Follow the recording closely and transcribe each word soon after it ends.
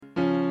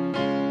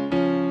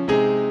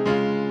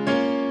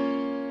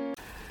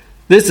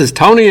This is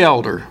Tony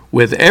Elder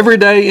with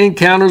Everyday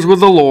Encounters with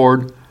the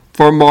Lord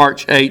for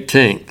March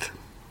 18th.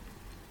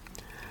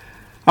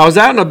 I was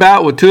out and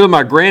about with two of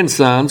my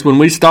grandsons when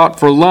we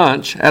stopped for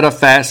lunch at a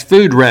fast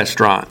food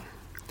restaurant.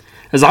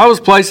 As I was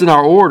placing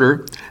our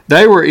order,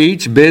 they were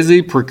each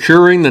busy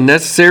procuring the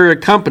necessary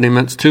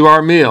accompaniments to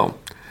our meal,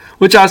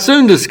 which I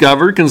soon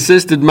discovered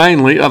consisted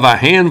mainly of a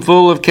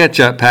handful of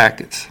ketchup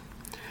packets.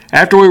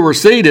 After we were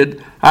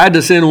seated, I had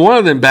to send one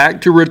of them back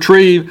to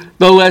retrieve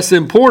the less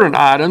important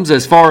items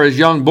as far as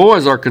young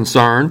boys are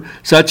concerned,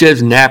 such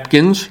as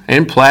napkins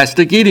and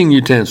plastic eating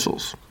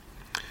utensils.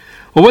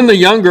 Well, when the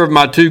younger of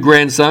my two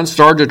grandsons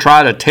started to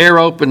try to tear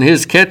open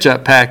his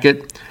ketchup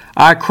packet,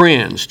 I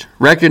cringed,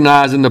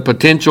 recognizing the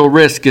potential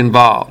risk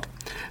involved.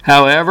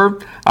 However,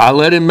 I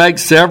let him make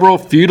several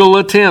futile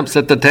attempts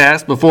at the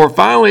task before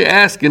finally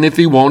asking if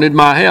he wanted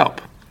my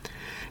help.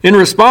 In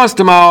response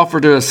to my offer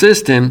to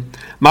assist him,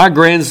 my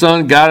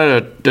grandson got a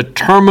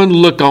determined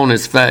look on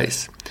his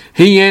face.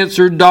 He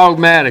answered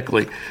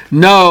dogmatically,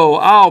 "No,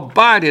 I'll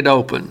bite it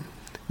open,"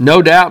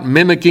 no doubt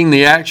mimicking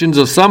the actions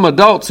of some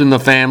adults in the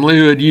family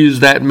who had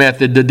used that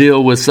method to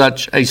deal with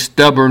such a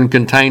stubborn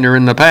container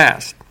in the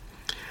past.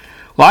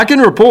 Well, I can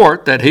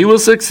report that he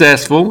was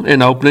successful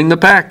in opening the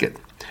packet.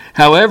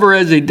 However,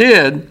 as he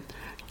did,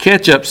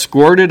 ketchup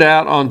squirted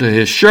out onto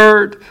his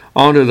shirt,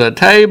 onto the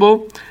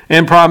table,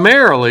 and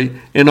primarily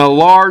in a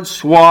large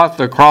swath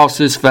across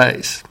his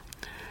face.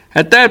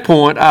 At that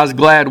point, I was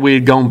glad we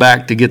had gone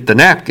back to get the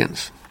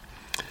napkins.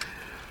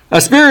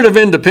 A spirit of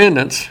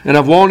independence and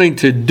of wanting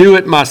to do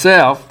it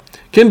myself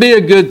can be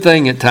a good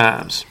thing at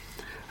times.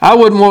 I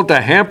wouldn't want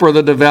to hamper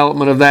the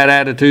development of that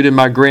attitude in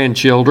my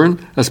grandchildren,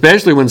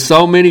 especially when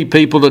so many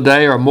people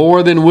today are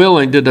more than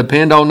willing to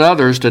depend on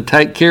others to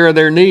take care of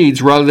their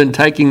needs rather than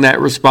taking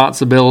that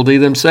responsibility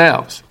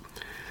themselves.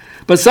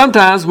 But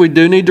sometimes we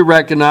do need to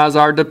recognize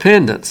our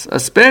dependence,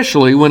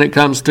 especially when it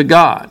comes to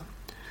God.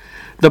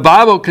 The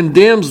Bible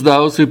condemns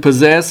those who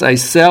possess a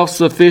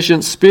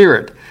self-sufficient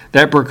spirit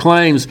that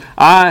proclaims,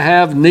 "I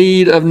have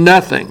need of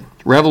nothing."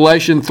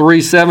 Revelation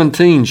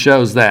 3:17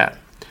 shows that.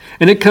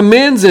 And it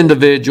commends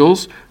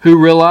individuals who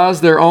realize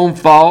their own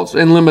faults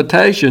and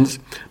limitations,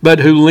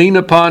 but who lean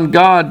upon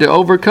God to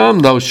overcome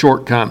those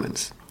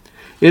shortcomings.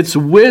 It's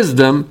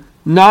wisdom,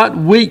 not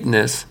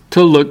weakness,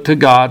 to look to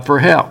God for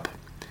help.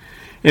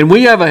 And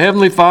we have a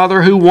Heavenly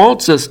Father who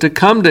wants us to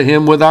come to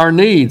Him with our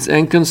needs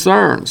and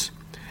concerns.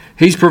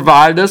 He's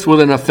provided us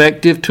with an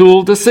effective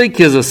tool to seek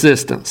His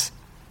assistance: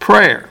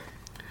 prayer.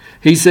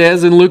 He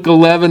says in Luke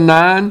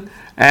 11:9,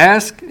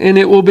 "Ask and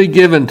it will be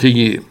given to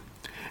you."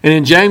 And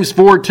in James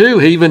 4:2,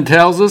 he even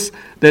tells us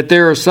that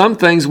there are some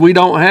things we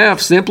don't have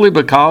simply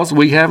because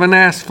we haven't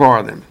asked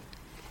for them.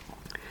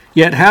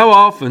 Yet how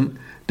often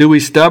do we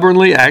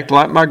stubbornly act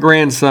like my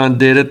grandson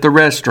did at the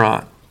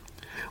restaurant?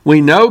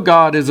 We know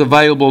God is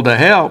available to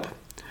help.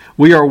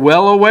 We are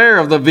well aware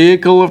of the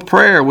vehicle of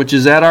prayer which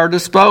is at our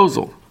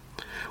disposal.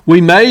 We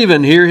may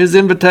even hear His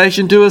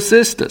invitation to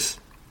assist us.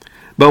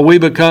 But we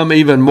become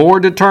even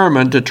more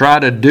determined to try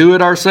to do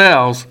it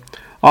ourselves,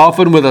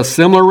 often with a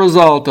similar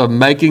result of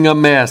making a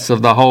mess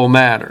of the whole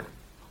matter.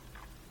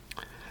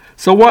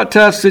 So what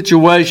tough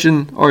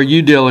situation are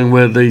you dealing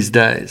with these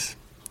days?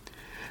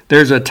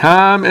 There's a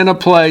time and a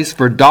place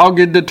for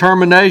dogged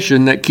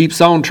determination that keeps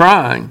on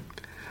trying,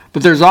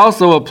 but there's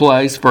also a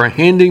place for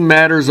handing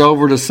matters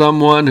over to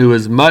someone who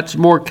is much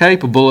more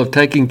capable of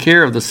taking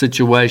care of the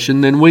situation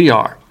than we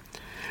are.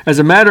 As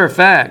a matter of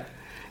fact,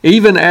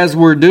 even as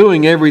we're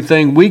doing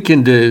everything we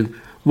can do,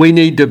 we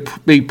need to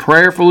be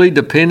prayerfully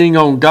depending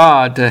on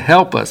God to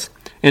help us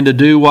and to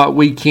do what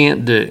we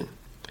can't do.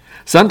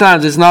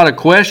 Sometimes it's not a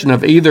question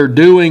of either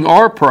doing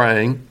or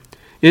praying.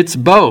 It's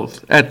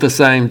both at the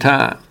same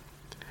time.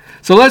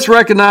 So let's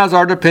recognize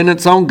our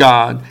dependence on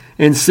God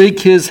and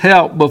seek His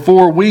help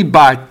before we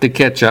bite the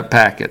ketchup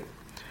packet.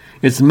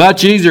 It's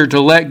much easier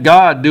to let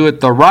God do it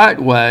the right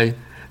way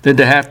than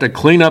to have to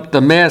clean up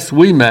the mess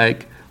we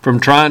make from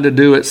trying to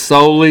do it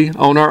solely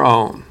on our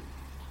own.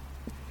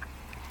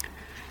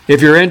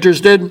 If you're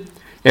interested,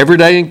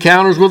 Everyday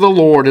Encounters with the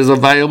Lord is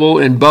available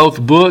in both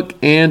book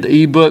and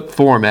ebook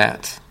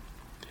formats.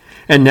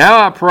 And now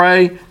I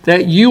pray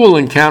that you will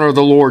encounter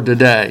the Lord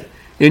today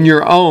in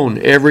your own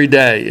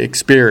everyday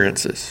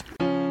experiences.